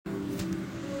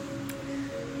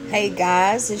Hey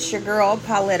guys, it's your girl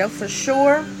Pauletta for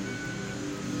sure.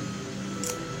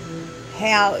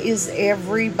 How is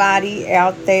everybody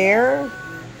out there?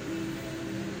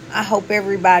 I hope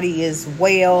everybody is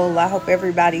well. I hope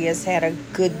everybody has had a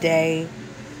good day.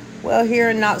 Well, here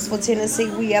in Knoxville, Tennessee,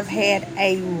 we have had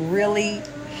a really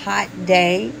hot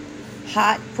day,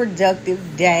 hot,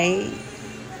 productive day.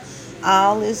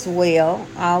 All is well,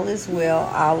 all is well,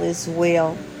 all is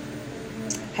well.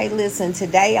 Hey, listen,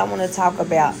 today I want to talk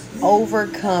about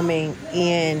overcoming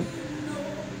in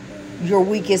your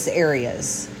weakest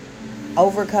areas.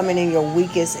 Overcoming in your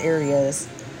weakest areas.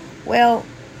 Well,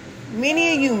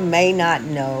 many of you may not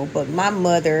know, but my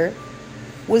mother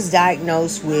was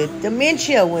diagnosed with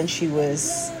dementia when she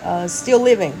was still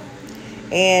living.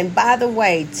 And by the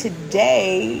way,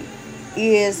 today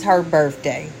is her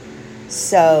birthday.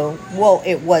 So, well,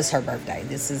 it was her birthday.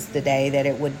 This is the day that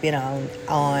it would have been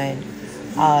on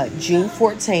June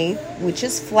 14th, which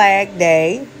is Flag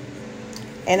Day.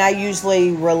 And I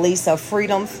usually release a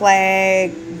freedom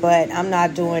flag, but I'm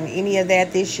not doing any of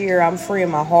that this year. I'm free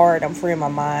in my heart, I'm free in my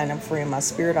mind, I'm free in my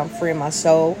spirit, I'm free in my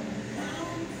soul.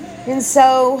 And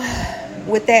so,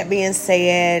 with that being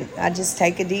said, I just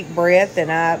take a deep breath and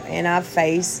I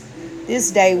face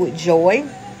this day with joy,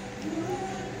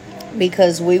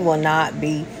 because we will not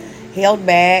be held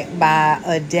back by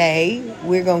a day.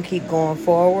 We're going to keep going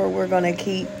forward. We're going to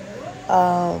keep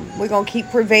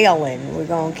prevailing. We're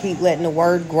going to keep letting the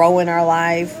word grow in our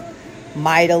life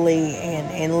mightily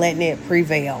and letting it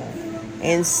prevail.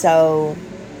 And so,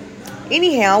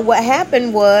 anyhow, what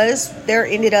happened was there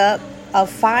ended up a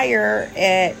fire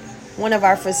at one of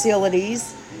our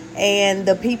facilities, and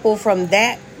the people from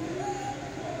that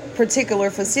particular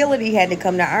facility had to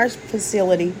come to our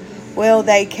facility. Well,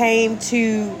 they came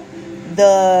to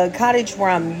the cottage where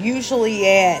I'm usually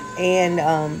at, and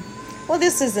well,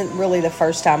 this isn't really the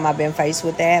first time I've been faced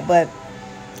with that, but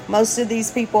most of these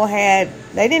people they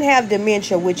didn't have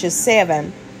dementia, which is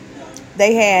 7.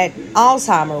 They had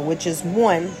Alzheimer's, which is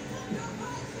 1.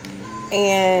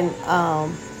 And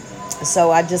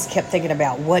so I just kept thinking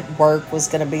about what work was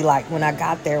going to be like when I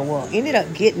got there. Well, ended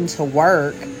up getting to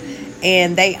work,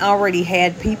 and they already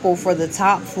had people for the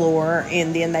top floor,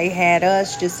 and then they had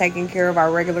us just taking care of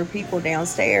our regular people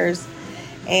downstairs.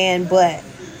 But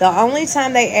the only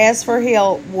time they asked for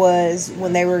help was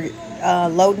when they were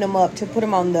loading them up to put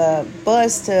them on the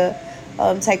bus to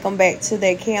take them back to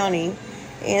their county.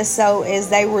 And so as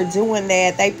they were doing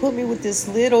that, they put me with this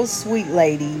little sweet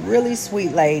lady, really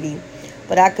sweet lady.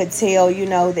 But I could tell,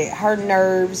 that her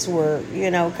nerves were,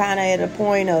 kind of at a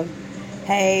point of,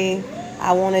 hey,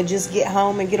 I want to just get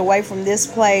home and get away from this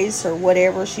place or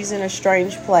whatever. She's in a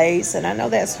strange place. And I know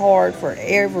that's hard for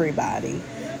everybody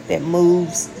that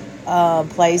moves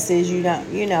places.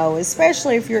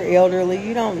 Especially if you're elderly,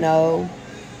 you don't know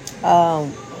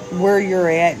where you're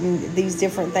at and these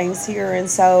different things here. And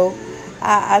so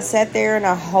I sat there and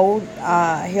I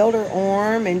held her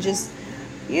arm and just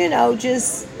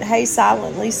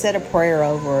silently said a prayer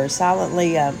over her,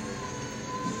 silently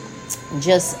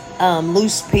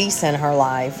loose peace in her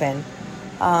life. And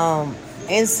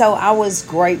so I was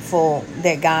grateful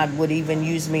that God would even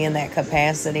use me in that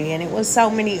capacity. And it was so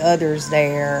many others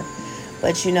there.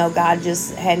 But, God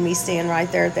just had me stand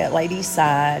right there at that lady's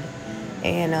side.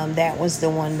 And that was the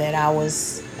one that I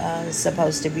was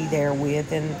supposed to be there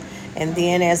with. And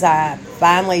then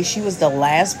she was the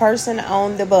last person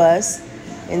on the bus.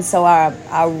 And so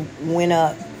I went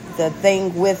up the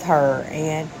thing with her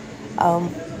and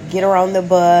get her on the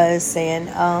bus. And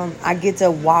I get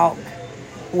to walk.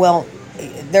 Well,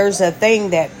 there's a thing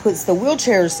that puts the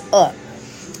wheelchairs up.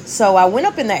 So I went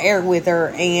up in the air with her,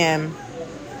 and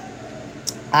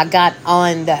I got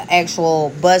on the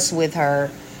actual bus with her,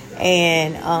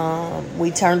 and we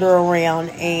turned her around.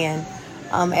 And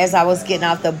as I was getting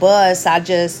off the bus, I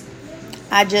just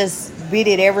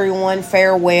bidded everyone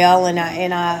farewell, and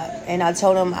I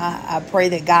told them I pray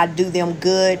that God do them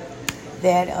good,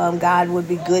 that God would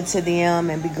be good to them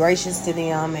and be gracious to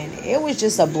them. And it was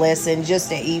just a blessing just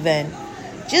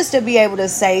to be able to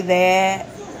say that,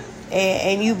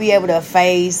 and you be able to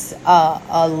face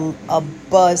a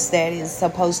bus that is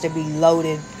supposed to be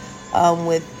loaded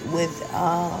with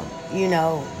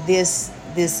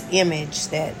this image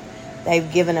that they've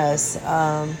given us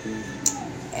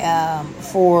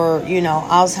for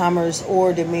Alzheimer's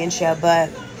or dementia. But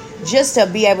just to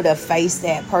be able to face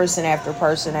that person after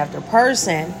person after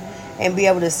person and be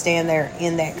able to stand there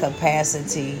in that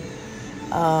capacity,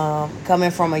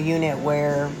 coming from a unit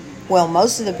where, well,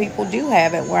 most of the people do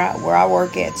have it where I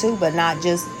work at too, but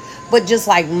just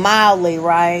like mildly,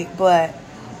 right? But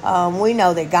we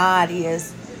know that God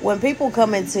is when people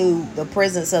come into the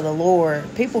presence of the Lord,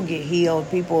 people get healed,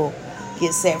 people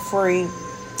get set free.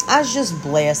 I was just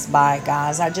blessed by it,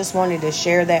 guys. I just wanted to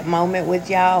share that moment with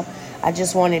y'all. I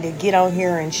just wanted to get on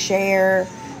here and share,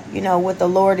 what the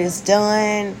Lord has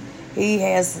done. He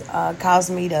has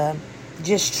caused me to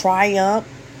just triumph.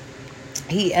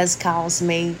 He has caused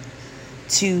me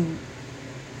to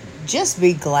just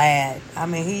be glad. I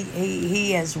mean,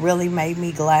 he has really made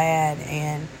me glad,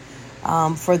 and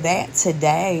for that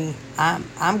today,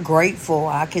 I'm grateful.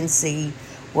 I can see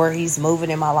where he's moving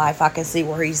in my life. I can see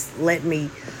where he's let me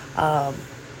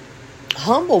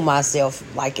humble myself,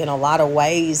 like in a lot of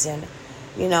ways, and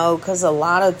because a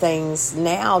lot of things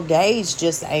nowadays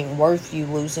just ain't worth you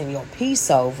losing your peace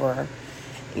over.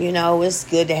 It's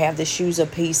good to have the shoes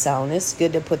of peace on. It's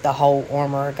good to put the whole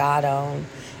armor of God on.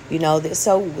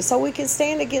 So we can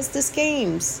stand against the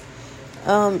schemes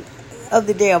of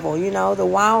the devil, the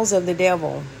wiles of the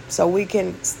devil, so we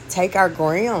can take our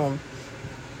ground.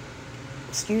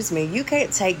 Excuse me. You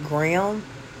can't take ground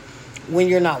when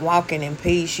you're not walking in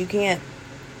peace. You can't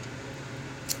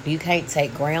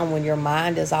take ground when your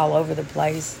mind is all over the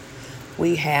place.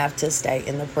 We have to stay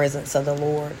in the presence of the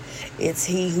Lord. It's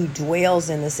he who dwells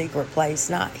in the secret place,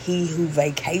 not he who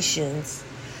vacations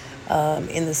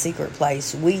in the secret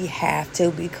place. We have to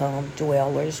become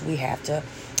dwellers. We have to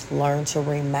learn to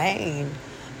remain.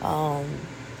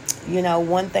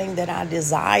 One thing that I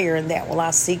desire, and that will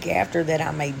I seek after, that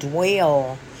I may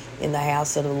dwell in the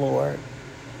house of the Lord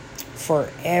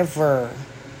forever.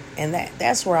 And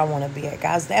that's where I want to be at,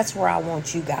 guys. That's where I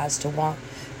want you guys to want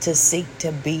to seek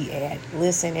to be at.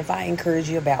 Listen, if I encourage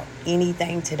you about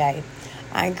anything today,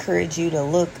 I encourage you to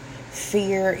look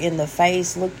fear in the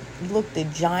face, look the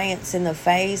giants in the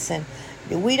face, and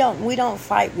we don't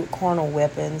fight with carnal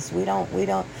weapons. We don't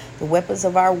the weapons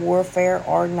of our warfare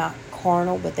are not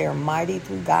carnal, but they are mighty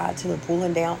through God to the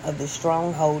pulling down of the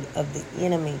stronghold of the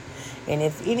enemy. And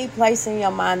if any place in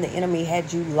your mind the enemy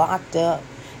had you locked up,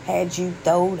 had you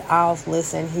throwed off,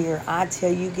 listen here, I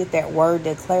tell you, get that word,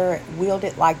 declare it, wield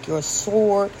it like your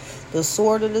sword, the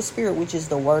sword of the Spirit, which is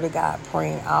the word of God,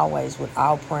 praying always with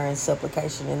all prayer and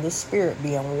supplication in the Spirit,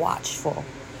 being watchful.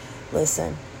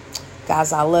 Listen,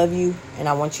 guys, I love you, and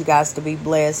I want you guys to be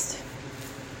blessed.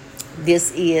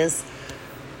 This is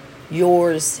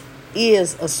Yours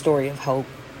is a Story of Hope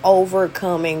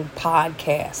Overcoming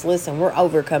podcast. Listen, we're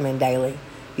overcoming daily.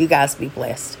 You guys be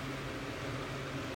blessed.